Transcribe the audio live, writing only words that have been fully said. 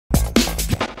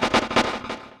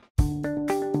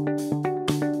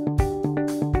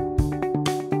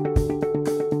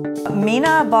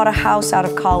Mina bought a house out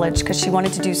of college because she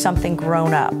wanted to do something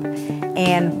grown up.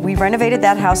 And we renovated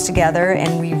that house together,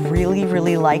 and we really,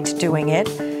 really liked doing it.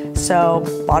 So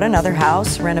bought another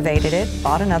house, renovated it,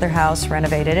 bought another house,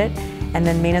 renovated it. And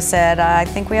then Mina said, I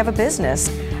think we have a business.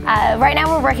 Right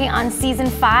now we're working on season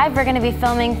 5. We're going to be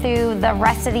filming through the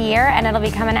rest of the year, and it'll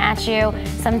be coming at you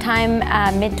sometime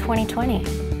mid-2020.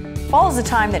 Fall is the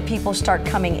time that people start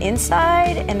coming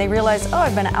inside and they realize, oh,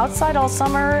 I've been outside all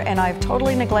summer and I've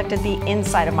totally neglected the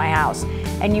inside of my house.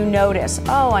 And you notice,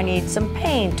 oh, I need some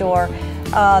paint, or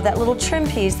that little trim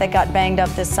piece that got banged up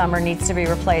this summer needs to be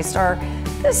replaced, or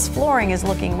this flooring is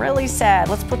looking really sad,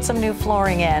 let's put some new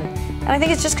flooring in. And I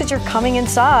think it's just because you're coming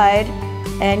inside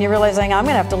and you're realizing, I'm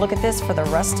gonna have to look at this for the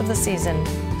rest of the season.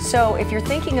 So if you're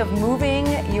thinking of moving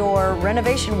your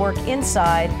renovation work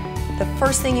inside, the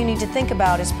first thing you need to think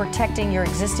about is protecting your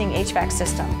existing HVAC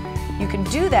system. You can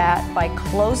do that by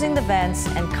closing the vents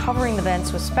and covering the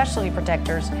vents with specialty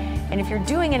protectors. And if you're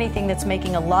doing anything that's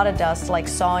making a lot of dust, like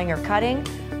sawing or cutting,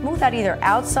 move that either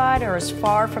outside or as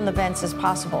far from the vents as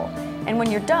possible. And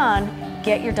when you're done,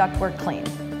 get your ductwork clean.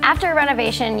 After a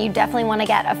renovation, you definitely want to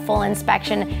get a full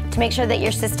inspection to make sure that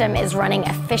your system is running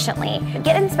efficiently.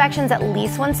 Get inspections at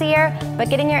least once a year, but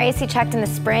getting your AC checked in the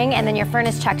spring and then your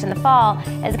furnace checked in the fall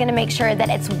is going to make sure that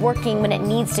it's working when it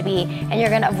needs to be, and you're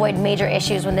going to avoid major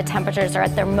issues when the temperatures are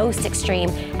at their most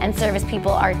extreme and service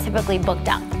people are typically booked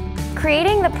up.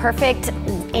 Creating the perfect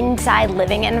inside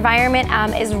living environment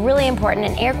is really important,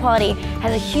 and air quality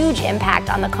has a huge impact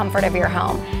on the comfort of your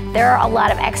home. There are a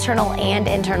lot of external and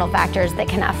internal factors that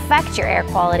can affect your air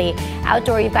quality.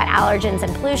 Outdoor, you've got allergens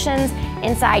and pollutions.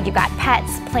 Inside, you've got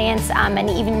pets, plants, and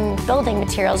even building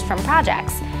materials from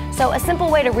projects. So a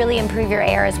simple way to really improve your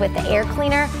air is with the air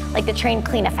cleaner, like the Train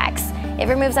Clean Effects. It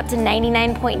removes up to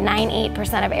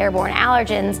 99.98% of airborne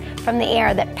allergens from the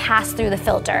air that pass through the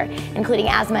filter, including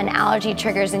asthma and allergy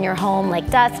triggers in your home like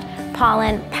dust,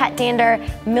 pollen, pet dander,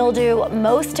 mildew,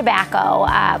 most tobacco,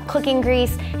 cooking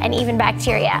grease, and even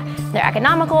bacteria. They're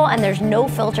economical and there's no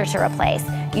filter to replace.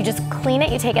 You just clean it,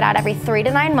 you take it out every 3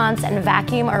 to 9 months and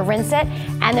vacuum or rinse it,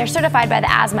 and they're certified by the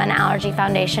Asthma and Allergy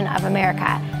Foundation of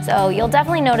America. So you'll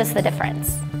definitely notice the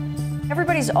difference.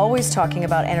 Everybody's always talking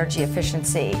about energy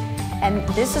efficiency, and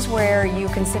this is where you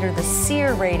consider the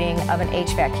SEER rating of an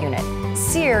HVAC unit.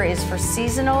 SEER is for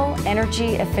Seasonal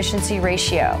Energy Efficiency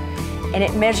Ratio, and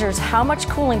it measures how much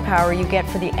cooling power you get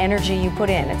for the energy you put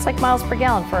in. It's like miles per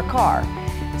gallon for a car.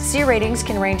 SEER ratings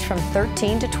can range from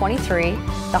 13 to 23.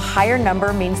 The higher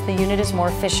number means the unit is more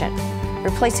efficient.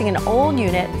 Replacing an old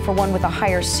unit for one with a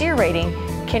higher SEER rating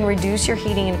can reduce your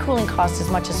heating and cooling costs as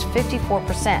much as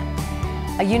 54%.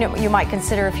 A unit you might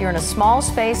consider if you're in a small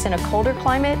space in a colder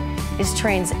climate is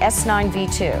Trane's S9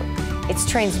 V2. It's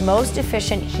Trane's most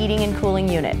efficient heating and cooling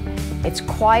unit. It's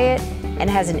quiet and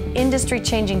has an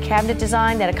industry-changing cabinet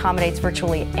design that accommodates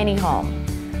virtually any home.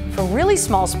 For really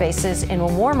small spaces in a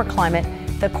warmer climate,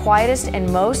 the quietest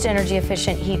and most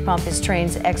energy-efficient heat pump is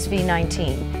Trane's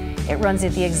XV19. It runs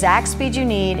at the exact speed you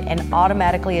need and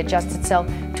automatically adjusts itself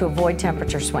to avoid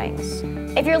temperature swings.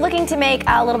 If you're looking to make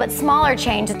a little bit smaller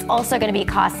change, it's also going to be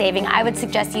cost-saving. I would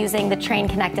suggest using the Trane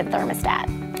Connected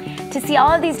Thermostat. To see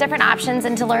all of these different options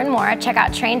and to learn more, check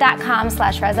out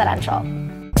trane.com/residential.